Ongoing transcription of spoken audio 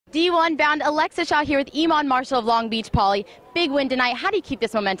D1 bound Alexa Shaw here with Iman Marshall of Long Beach Poly. Big win tonight. How do you keep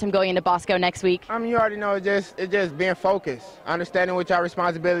this momentum going into Bosco next week? You already know it's just being focused, understanding what your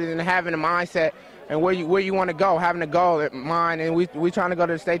responsibilities and having a mindset and where you want to go, having a goal in mind. And we trying to go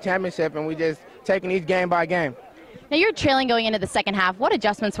to the state championship, and we just taking each game by game. Now you're trailing going into the second half. What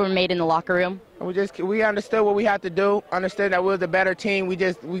adjustments were made in the locker room? We understood what we had to do, understood that we were the better team. We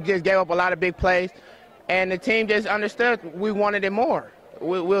just gave up a lot of big plays, and the team just understood we wanted it more.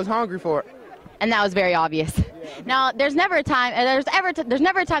 We was hungry for it. And that was very obvious. Yeah. Now, there's never a time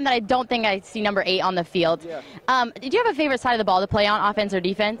that I don't think I see number 8 on the field. Yeah. Did you have a favorite side of the ball to play on, offense or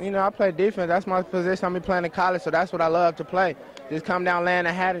defense? I play defense. That's my position. I'm playing in college, so that's what I love to play. Just come down, land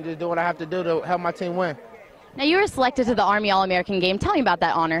a hat, and just do what I have to do to help my team win. Now, you were selected to the Army All-American game. Tell me about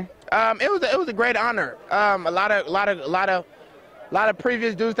that honor. It was a great honor. A lot of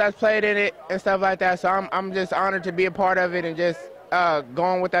previous dudes that's played in it and stuff like that. So I'm just honored to be a part of it and just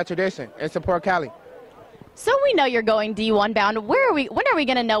going with that tradition and support Cali. So we know you're going D1 bound. When are we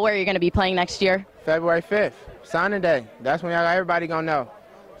going to know where you're going to be playing next year? February 5th, signing day. That's when everybody going to know.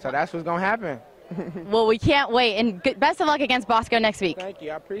 So that's what's going to happen. Well, we can't wait. And best of luck against Bosco next week. Thank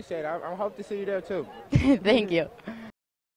you. I appreciate it. I hope to see you there, too. Thank you.